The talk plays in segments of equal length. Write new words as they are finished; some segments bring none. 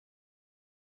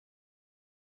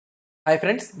Hi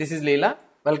friends, this is Leela.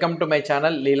 Welcome to my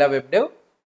channel Leela WebDev.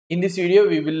 In this video,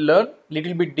 we will learn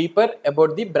little bit deeper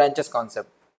about the branches concept.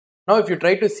 Now, if you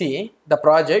try to see the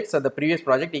projects or the previous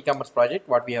project, e-commerce project,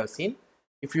 what we have seen,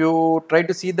 if you try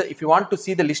to see if you want to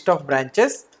see the list of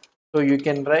branches, so you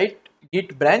can write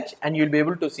git branch and you will be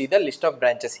able to see the list of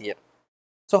branches here.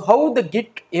 So how the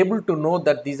git able to know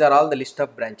that these are all the list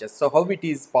of branches? So how it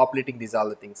is populating these all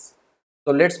the things?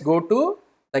 So let's go to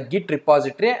the git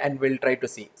repository and we'll try to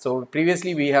see. So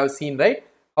previously we have seen, right,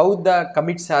 how the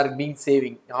commits are being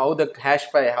saving, how the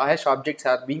hash objects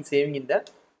are being saving in the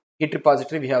git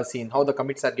repository. We have seen how the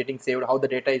commits are getting saved, how the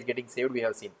data is getting saved. We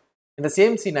have seen in the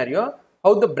same scenario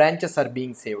how the branches are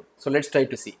being saved. So let's try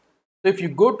to see. So if you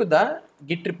go to the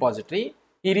git repository,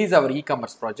 here is our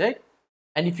e-commerce project.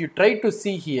 And if you try to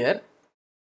see here,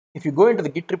 if you go into the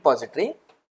git repository,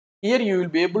 here you will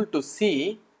be able to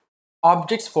see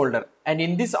objects folder, and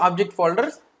in this object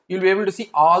folders you will be able to see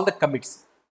all the commits.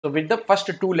 So with the first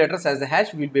two letters as a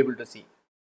hash, we will be able to see.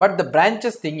 But the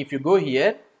branches thing, if you go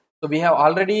here, so we have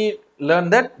already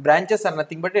learned that branches are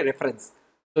nothing but a reference.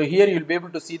 So here you will be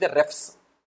able to see the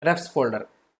refs folder.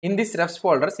 In this refs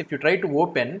folders, if you try to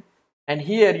open, and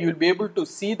here you will be able to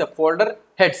see the folder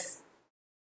heads.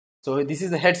 So this is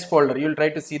the heads folder. You will try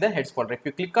to see the heads folder. If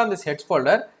you click on this heads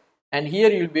folder, and here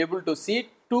you will be able to see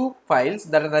two files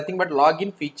that are nothing but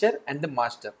login feature and the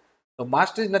master. So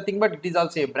master is nothing but it is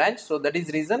also a branch. So that is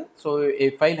reason. So a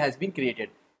file has been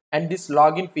created, and this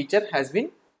login feature has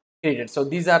been created. So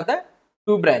these are the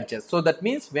two branches. So that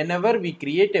means whenever we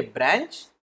create a branch,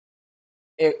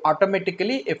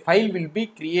 automatically a file will be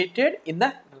created in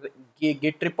the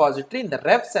git repository in the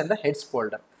refs and the heads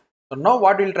folder. So now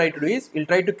what we'll try to do is we'll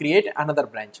try to create another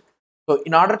branch. So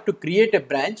in order to create a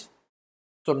branch,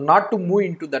 so not to move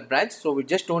into that branch, so we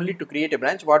just only to create a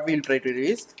branch, what we will try to do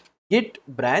is git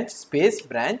branch space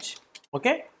branch,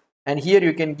 okay, and here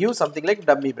you can give something like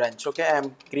dummy branch, okay.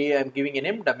 I'm giving a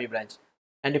name dummy branch,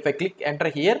 and if I click enter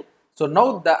here, so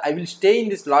now I will stay in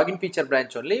this login feature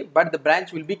branch only, but the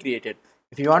branch will be created.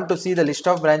 If you want to see the list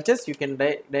of branches, you can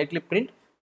directly print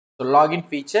so login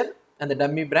feature and the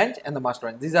dummy branch and the master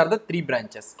branch. These are the three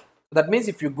branches. So that means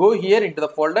if you go here into the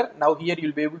folder, now here you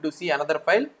will be able to see another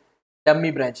file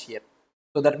dummy branch here.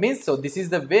 So that means, so this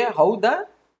is the way how the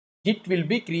git will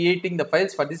be creating the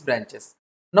files for these branches.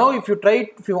 Now if you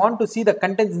want to see the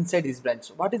contents inside this branch,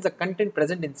 what is the content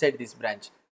present inside this branch?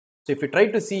 So if you try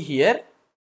to see here,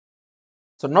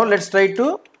 so now let's try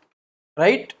to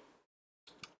write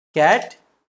cat.git,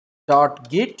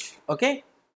 okay,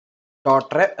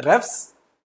 .refs,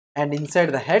 and inside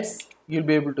the heads you'll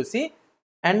be able to see,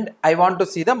 and I want to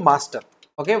see the master,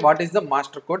 okay, what is the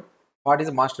master code, what is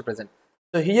the master present.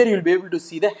 So here you'll be able to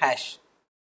see the hash,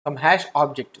 some hash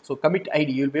object, so commit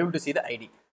id, you'll be able to see the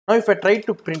id. Now if I try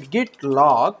to print git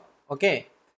log, okay,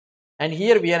 and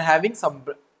here we are having some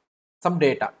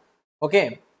data,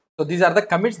 okay, so these are the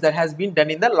commits that has been done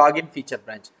in the login feature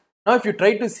branch. Now if you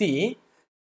try to see,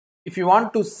 if you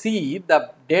want to see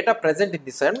the data present in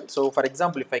this one, so for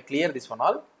example if I clear this one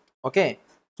all, okay,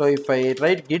 so if I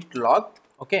write git log,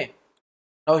 okay,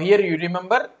 now here you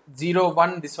remember 0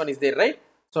 1, this one is there, right?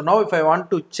 So now if I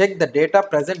want to check the data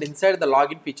present inside the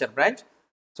login feature branch,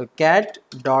 so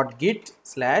cat.git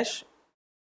slash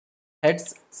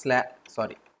heads slash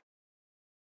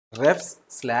refs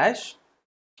slash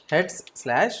heads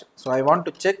slash, so I want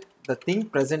to check the thing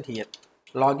present here,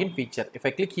 login feature. If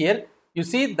I click here, you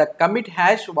see the commit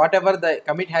hash, whatever the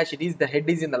commit hash it is, the head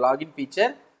is in the login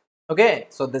feature, okay,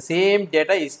 so the same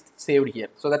data is saved here.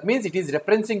 So that means it is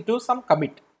referencing to some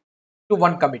commit, to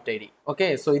one commit id,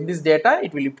 okay. So in this data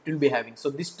it will be having, so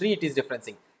this tree it is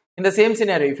referencing. In the same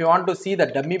scenario, if you want to see the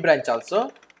dummy branch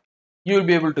also, you will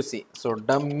be able to see, so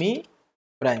dummy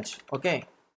branch, okay,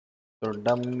 so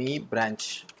dummy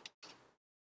branch,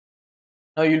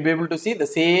 now you will be able to see the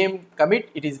same commit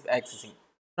it is accessing.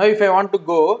 Now if I want to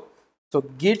go, so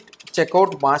git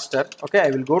checkout master, okay, I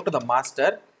will go to the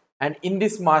master, and in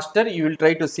this master you will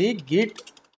try to see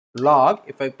git log.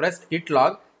 If I press git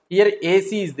log, here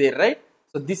AC is there, right?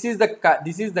 So this is the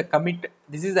commit,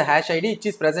 this is the hash ID which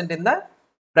is present in the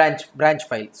branch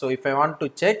file. So if I want to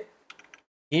check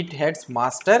git heads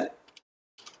master,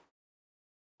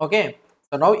 okay,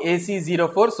 so now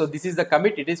AC04, so this is the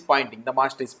commit it is pointing, the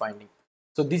master is pointing.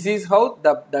 So this is how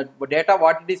the data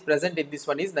what it is present in this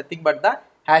one is nothing but the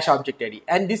hash object ID,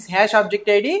 and this hash object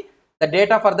ID, the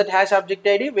data for that hash object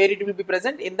ID, where it will be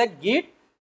present in the git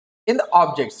in the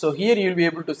objects. So here you will be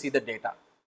able to see the data.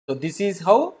 So this is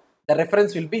how the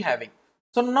reference will be having.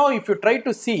 So now if you try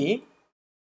to see,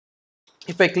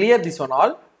 if I clear this one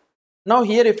all, now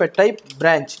here if I type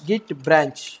branch, git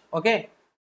branch, okay,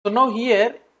 so now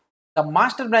here the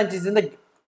master branch is in the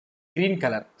green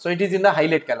color, so it is in the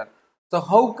highlight color. So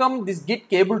how come this Git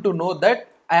able to know that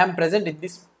I am present in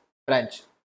this branch?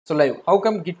 So live, how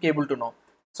come Git able to know?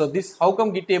 So this how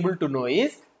come Git able to know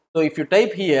is, so if you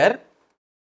type here,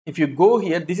 if you go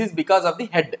here, this is because of the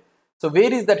head. So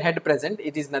where is that head present?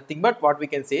 It is nothing but what we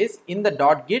can say is in the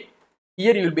 .git,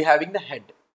 here you will be having the head.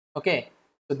 Okay,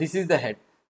 so this is the head.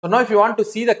 So now if you want to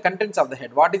see the contents of the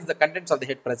head, what is the contents of the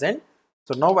head present?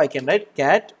 So now I can write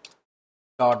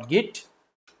cat.git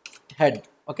head.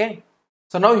 Okay,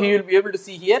 so now he will be able to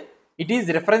see here, it is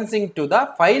referencing to the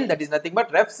file that is nothing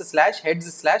but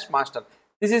refs/heads/master.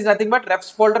 This is nothing but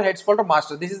refs folder, heads folder,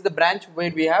 master. This is the branch where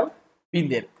we have been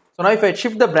there. So now if I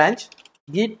shift the branch,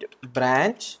 git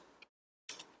branch,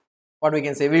 what we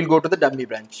can say, we will go to the dummy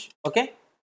branch. Okay,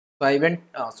 so I went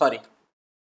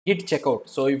git checkout.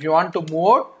 So if you want to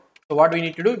move out, so what we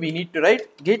need to do, we need to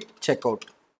write git checkout.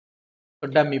 So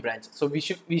dummy branch. So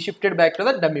we shifted back to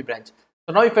the dummy branch.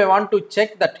 So now if I want to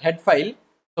check that head file,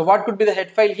 so what could be the head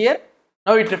file here?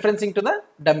 Now it's referencing to the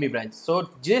dummy branch. So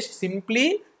just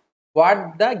simply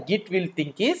what the Git will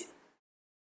think is,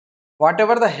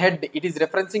 whatever the head it is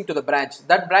referencing to the branch,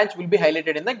 that branch will be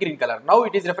highlighted in the green color. Now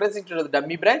it is referencing to the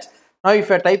dummy branch. Now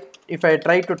if I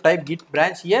try to type git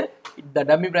branch here, the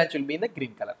dummy branch will be in the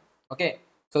green color. Okay,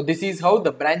 so this is how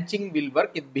the branching will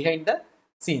work behind the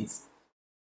scenes.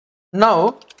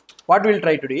 Now what we'll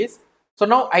try to do is, so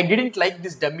now I didn't like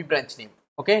this dummy branch name.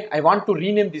 Okay, I want to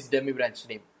rename this dummy branch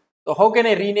name. So how can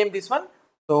I rename this one?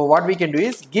 So what we can do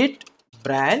is git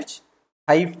branch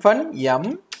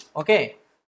 -m. Okay,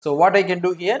 so what I can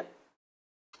do here,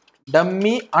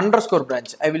 dummy underscore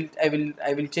branch. I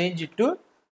will change it to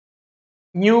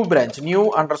new branch,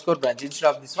 new underscore branch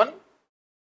instead of this one,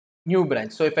 new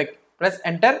branch. So if I press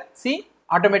enter, see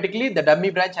automatically the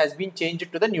dummy branch has been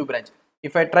changed to the new branch.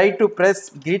 If I try to press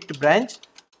git branch,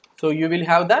 so you will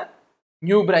have the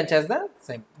new branch as the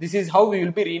same. This is how we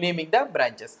will be renaming the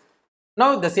branches.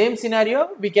 Now the same scenario,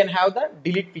 we can have the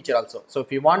delete feature also. So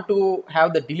if you want to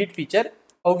have the delete feature,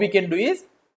 how we can do is,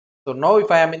 so now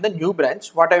if I am in the new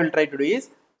branch, what I will try to do is,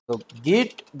 so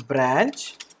git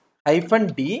branch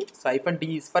 -d, so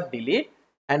 -d is for delete,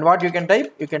 and what you can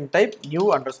type new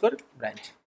underscore branch.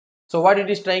 So what it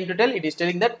is trying to tell, it is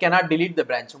telling that cannot delete the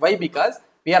branch. Why? Because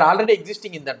we are already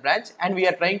existing in that branch and we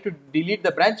are trying to delete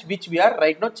the branch which we are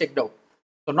right now checked out.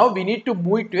 So now we need to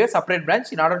move it to a separate branch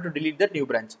in order to delete that new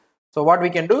branch. So what we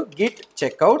can do, git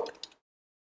checkout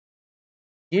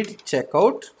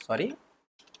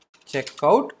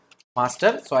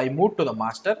master. So I moved to the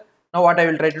master. Now what I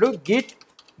will try to do, git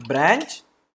branch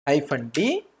 -d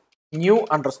new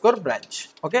underscore branch.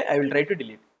 Okay, I will try to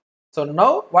delete. So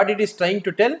now what it is trying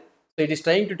to tell, so it is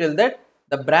trying to tell that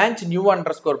the branch new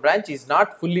underscore branch is not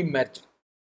fully merged.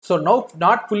 So now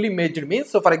not fully merged means,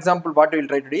 so for example what we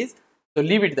will try to do is, so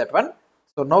leave it that one.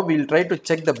 So now we will try to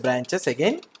check the branches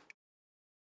again.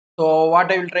 So what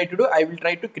I will try to do, I will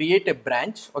try to create a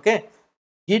branch. Okay,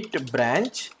 git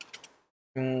branch,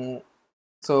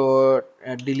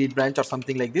 delete branch or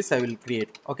something like this I will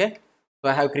create. Okay, so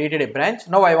I have created a branch.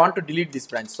 Now I want to delete this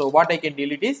branch. So what I can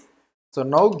delete is, so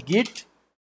now git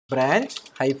branch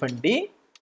 -d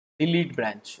delete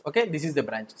branch. Okay, this is the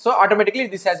branch. So automatically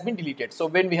this has been deleted. So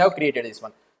when we have created this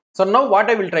one, so now what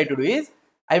I will try to do is,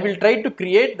 I will try to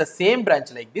create the same branch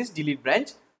like this, delete branch.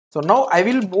 So now I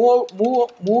will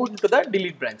move into the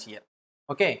delete branch here.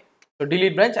 Okay, so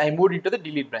delete branch, I moved into the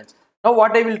delete branch. Now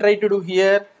what I will try to do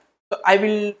here, so I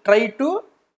will try to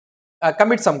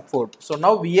commit some code. So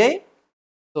now vi,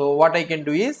 so what I can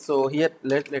do is, so here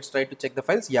let's try to check the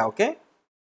files. Yeah, okay,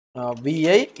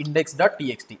 vi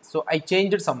index.txt. So I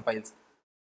changed some files.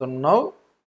 So now,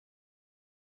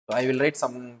 so I will write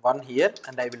some one here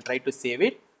and I will try to save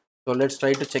it. So let's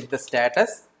try to check the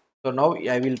status. So now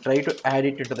I will try to add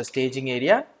it into the staging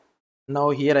area. Now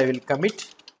here I will commit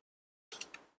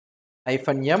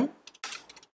 -m.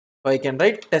 So I can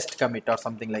write test commit or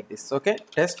something like this. Okay,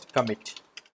 test commit.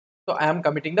 So I am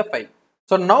committing the file.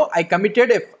 So now I committed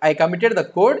the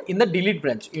code in the delete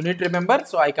branch. You need to remember.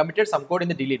 So I committed some code in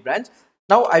the delete branch.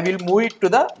 Now I will move it to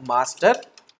the master.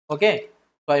 Okay,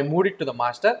 so I moved it to the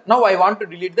master. Now I want to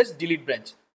delete this delete branch.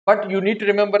 But you need to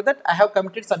remember that I have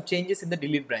committed some changes in the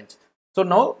delete branch. So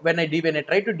now when I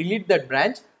try to delete that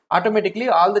branch, automatically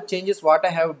all the changes what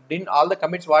I have done, all the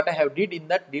commits what I have did in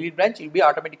that delete branch will be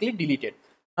automatically deleted.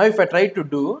 Now if I try to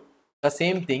do the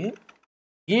same thing,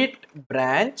 git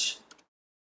branch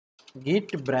 -d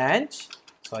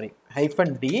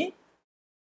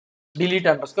delete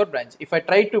underscore branch. If I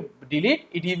try to delete,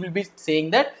 it will be saying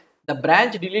that the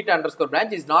branch delete underscore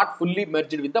branch is not fully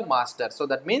merged with the master. So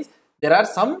that means there are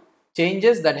some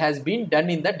changes that has been done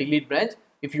in the delete branch.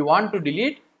 If you want to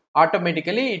delete,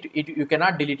 automatically you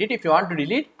cannot delete it. If you want to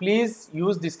delete, please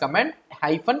use this command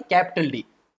 -D.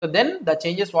 So then the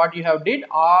changes what you have did,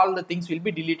 all the things will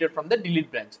be deleted from the delete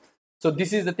branch. So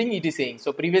this is the thing it is saying.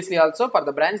 So previously also for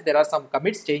the branch there are some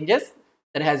commits changes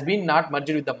that has been not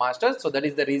merged with the master. So that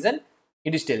is the reason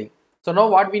it is telling. So now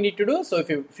what we need to do, so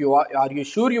if you are you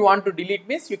sure you want to delete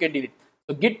means you can delete.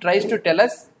 So Git tries to tell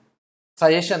us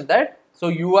suggestion that, so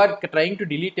you are trying to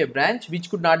delete a branch which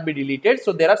could not be deleted.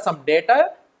 So there are some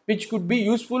data which could be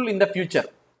useful in the future.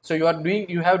 So you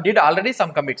have did already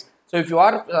some commits. So if you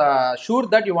are sure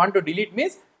that you want to delete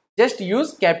means just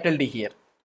use D here.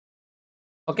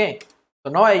 Okay.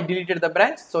 So now I deleted the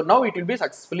branch. So now it will be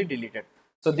successfully deleted.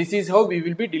 So this is how we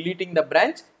will be deleting the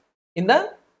branch in the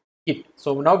Git.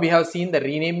 So now we have seen the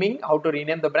renaming, how to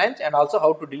rename the branch, and also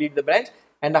how to delete the branch,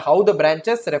 and how the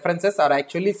branches references are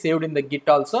actually saved in the Git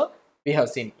also we have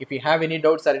seen. If you have any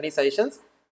doubts or any suggestions,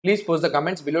 please post the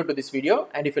comments below to this video,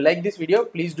 and if you like this video,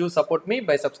 please do support me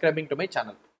by subscribing to my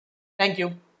channel. Thank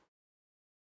you.